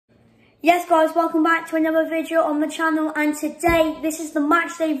Yes guys, welcome back to another video on the channel, and today this is the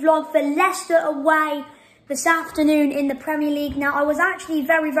matchday vlog for Leicester away this afternoon in the Premier League. Now I was actually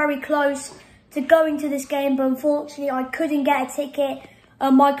very close to going to this game, but unfortunately I couldn't get a ticket.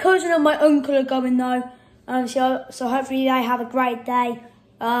 My cousin and my uncle are going though, so hopefully they have a great day,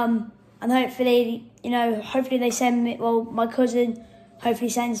 and hopefully, hopefully they send me, well, my cousin hopefully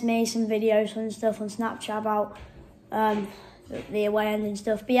sends me some videos and stuff on Snapchat about the away end and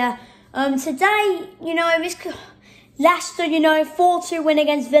stuff. But yeah, today, this Leicester, 4-2 win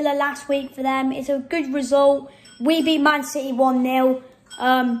against Villa last week for them. It's a good result. We beat Man City 1-0.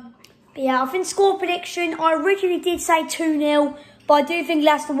 But yeah, I think score prediction, I originally did say 2-0, but I do think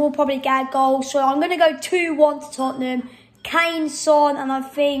Leicester will probably get a goal. So I'm going to go 2-1 to Tottenham. Kane, Son, and I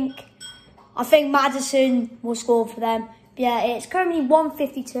think Maddison will score for them. But yeah, it's currently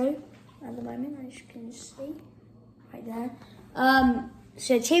 1:52 at the moment, as you can see right there.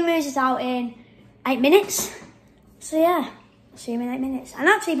 So team news is out in 8 minutes. So yeah, I'll see you in 8 minutes. And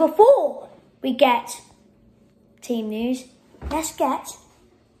actually, before we get team news, let's get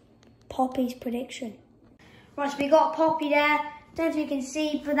Poppy's prediction. Right, so we got Poppy there. Don't know if you can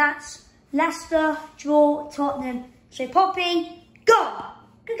see, but that's Leicester, draw, Tottenham. So Poppy, go!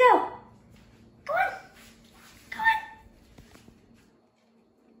 Go! Go on! Go on!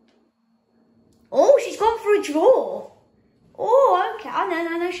 Oh, she's gone for a draw. Oh, okay. Oh,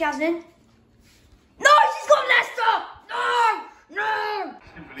 no, she hasn't. No, she's got Leicester! No!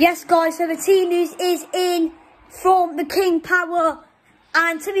 Yes, guys, so the team news is in from the King Power.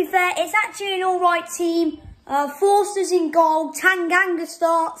 And to be fair, it's actually an alright team. Forster's in goal. Tanganga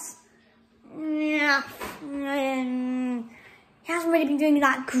starts. Yeah. He hasn't really been doing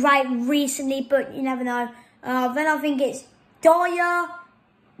that great recently, but you never know. Then I think it's Dyer,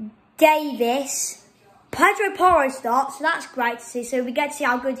 Davis, Pedro Porro starts, so that's great to see. So we get to see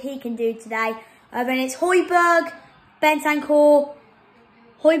how good he can do today. Then it's Højbjerg, Bentancur,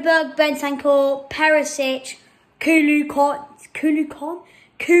 Perisic, Kulu,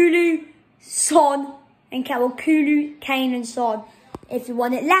 Son, and Kulu, Kane, and Son. If you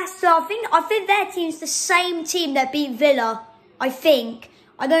want it, Leicester, I think their team's the same team that beat Villa. I think.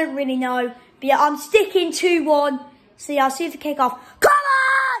 I don't really know, but yeah, I'm sticking 2-1. So yeah, I'll see if the kick off. Come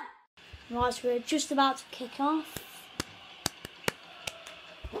on! Right, so we're just about to kick off.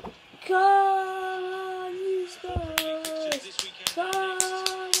 Come on, you Spurs! Come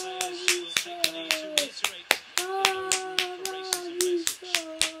on, you Spurs! Come on, you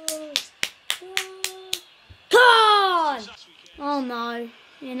Spurs! Come on! Oh no,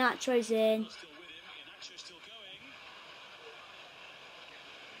 Inacho's in.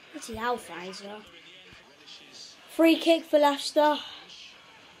 Bloody hell, Fraser. Free kick for Leicester.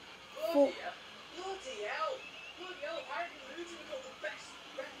 Bloody hell! I reckon Luton got the best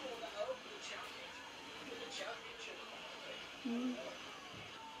record at home in the championship. The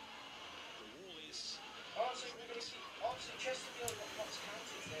wall is. Obviously, we're going to see. Obviously, Chesterfield got Notts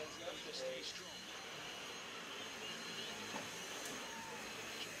County there to go for stay strong.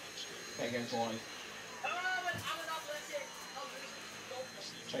 Take against one.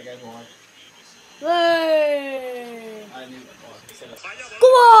 Take against one. Hey! Go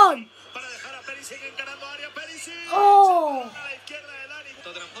on! Oh!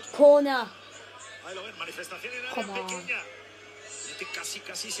 Corner. Come on.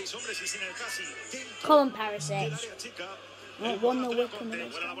 Come on, Perisic. Oh, 1-0 Wickham.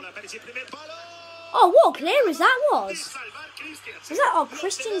 Oh, what a clearance that was! Was that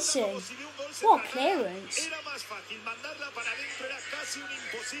Christensen? What a clearance!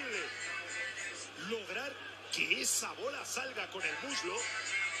 Lograr que esa bola salga con el muslo.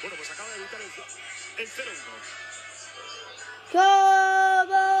 Bueno, pues acaba de evitar el 0-1.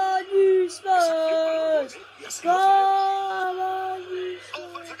 Come on, you Spurs! Come on, you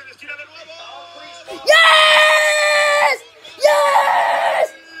Spurs! Yes! Yes!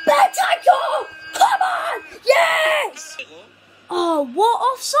 Bentancur! Come on! Yes! Oh, what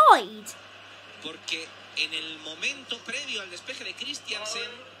offside? Porque en el momento previo al despeje de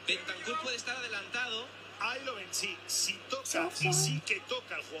Christiansen, Bentancur puede estar adelantado. Ahí lo ven, sí. Si toca, y sí que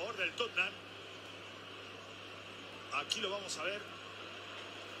toca el jugador del Tottenham. Aquí lo vamos a ver.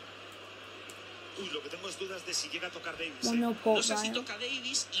 Uy, lo que tengo es dudas de si llega a tocar Davis. No sé si toca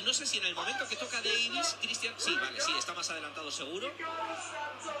Davis y no sé si en el momento que toca Davis, Christian... Sí, vale, sí, está más adelantado seguro.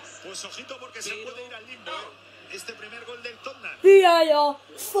 Pues ojito porque se puede ir al limbo. Este primer gol del Tottenham. VAR.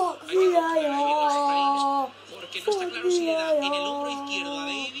 Fuck VAR. Porque no está claro si le da en el hombro izquierdo a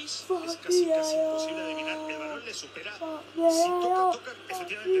Davis. Es casi imposible adivinar. El balón le supera. Si toca,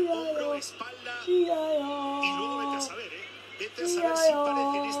 efectivamente, hombro, espalda. Y luego vete a saber, Vete a saber si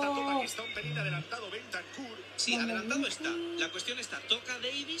parece en esta toma que está adelantado Bentancur. Sí, adelantado está. La cuestión está, ¿toca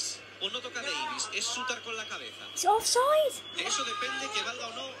Davis o no toca Davis? Es shooter con la cabeza. It's offside. Eso depende que valga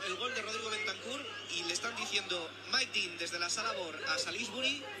o no el gol de Rodrigo Bentancur. Y le están diciendo Mike Dean desde la sala BOR a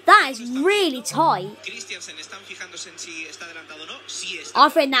Salisbury. That is really tight. Christiansen están fijándose en si está adelantado o no. Sí está. I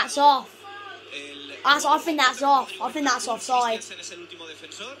think that's off. I think that's off. I think that's offside. Christiansen es el último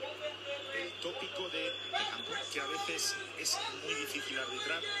defensor. El tópico de campo, que a veces es muy difícil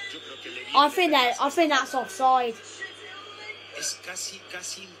arbitrar. Yo creo que le I think that's offside. es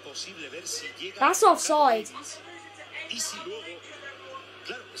casi imposible ver si llega. That's offside. Y si luego,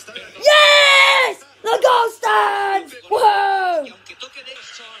 claro, está Yes! The goal stands! Whoa! Y aunque toque de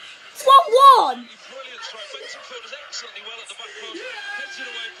It's 1-1.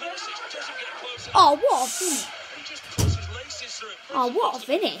 Oh, what a finish. Oh, what a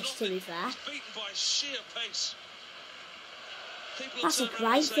finish, to be fair. That's a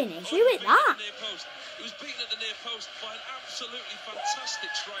great finish. Who hit that?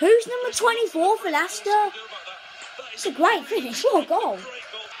 Who's number 24 for Leicester? It's a great finish. What a goal.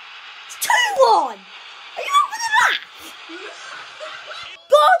 It's 2-1. Are you up for the laugh?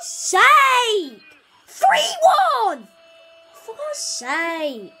 God's sake! 3-1! For God's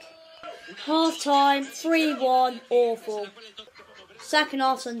sake. Half time, 3-1, awful. Second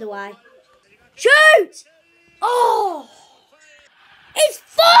half's underway. Shoot! Oh! It's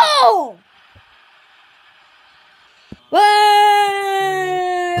 4! Way!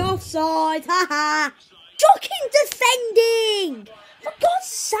 Offside, haha! Shocking defending! For God's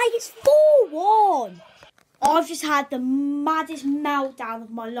sake, it's 4-1! I've just had the maddest meltdown of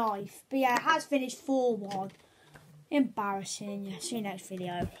my life. But yeah, it has finished 4-1. Embarrassing. Yeah, see you next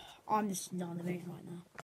video. I'm just not in the mood right now.